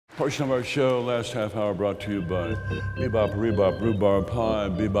Portion of our show, last half hour, brought to you by Bebop Rhubarb Rhubarb Pie,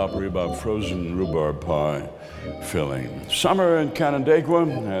 Bebop Rhubarb Frozen Rhubarb Pie filling. Summer in Canandaigua,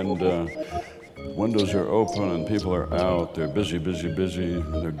 and windows are open and people are out. They're busy, busy, busy.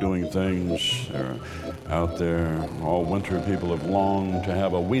 They're doing things. They're out there. All winter, people have longed to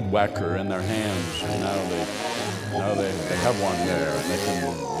have a weed whacker in their hands. And now they have one there, and they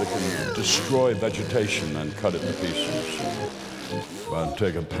can destroy vegetation and cut it to pieces.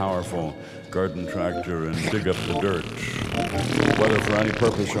 Take a powerful garden tractor and dig up the dirt. Whether for any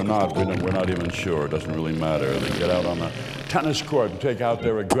purpose or not, we're not even sure. It doesn't really matter. They get out on the tennis court and take out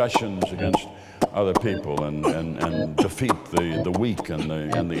their aggressions against other people and defeat the weak and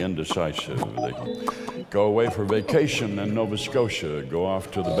the indecisive. They go away for vacation in Nova Scotia, go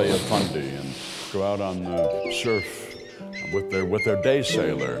off to the Bay of Fundy and go out on the surf with their day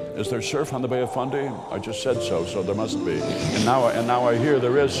sailor. Is there surf on the Bay of Fundy? I just said so there must be. And now I hear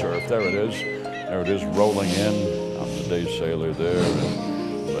there is surf. There it is. There it is, rolling in on the day sailor there,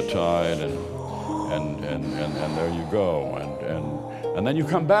 and the tide, and there you go. And then you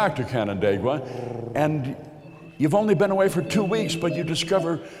come back to Canandaigua, and you've only been away for 2 weeks, but you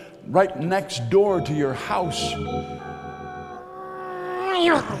discover right next door to your house,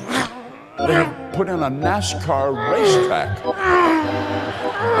 they have put in a NASCAR racetrack.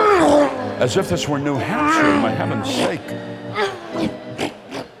 As if this were New Hampshire, my heaven's sake.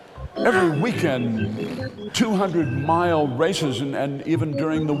 Every weekend, 200-mile races, and even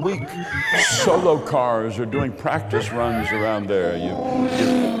during the week, solo cars are doing practice runs around there.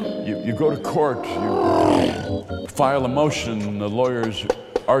 You go to court, you file a motion, the lawyers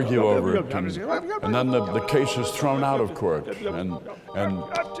argue over it, and then the case is thrown out of court.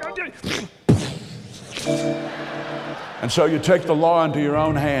 And so you take the law into your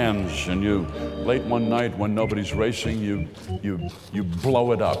own hands, and you, late one night when nobody's racing, you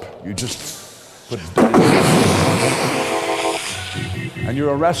blow it up. You just put and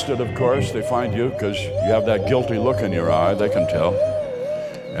you're arrested, of course. They find you because you have that guilty look in your eye, they can tell.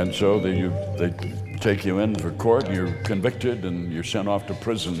 And so they take you in for court, you're convicted, and you're sent off to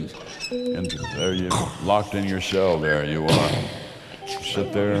prison. And there you're locked in your cell, there you are.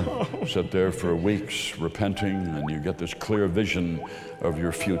 Sit there for weeks repenting, and you get this clear vision of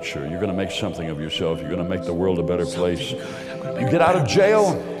your future. You're going to make something of yourself. You're going to make the world a better place. You get out of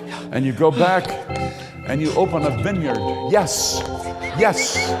jail, and you go back, and you open a vineyard. Yes,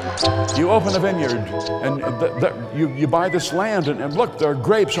 you open a vineyard, and you buy this land, and look, there are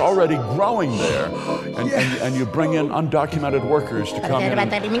grapes already growing there, and you bring in undocumented workers to come in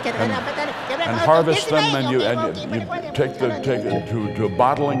and harvest them, and you take it to a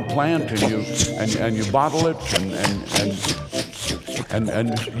bottling plant, and you bottle it,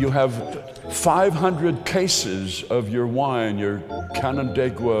 and you have 500 cases of your wine, your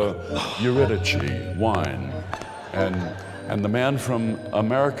Canandaigua Eurydice wine, and the man from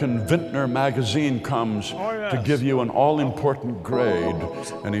American Vintner magazine comes to give you an all-important grade,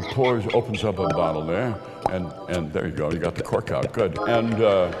 and he opens up a bottle there, and there you go, you got the cork out, good, and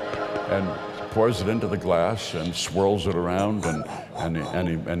pours it into the glass and swirls it around,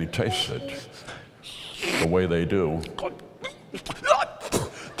 and he tastes it the way they do.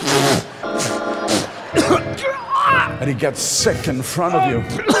 And he gets sick in front of you.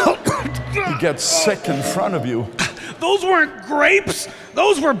 He gets sick in front of you. Those weren't grapes.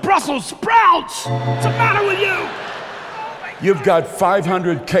 Those were Brussels sprouts. What's the matter with you? You've got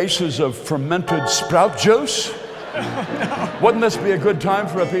 500 cases of fermented sprout juice? Wouldn't this be a good time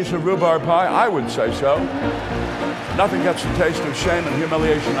for a piece of rhubarb pie? I would say so. Nothing gets the taste of shame and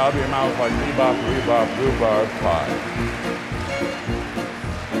humiliation out of your mouth like Bebop Rhubarb Pie.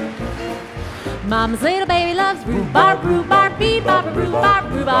 Mama's little baby loves rhubarb, rhubarb, bebop, rhubarb,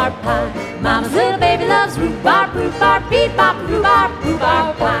 rhubarb pie. Mama's little baby loves rhubarb, rhubarb, bebop, rhubarb,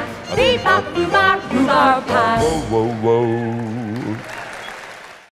 rhubarb pie. Bebop, rhubarb, rhubarb pie. Whoa, whoa, whoa.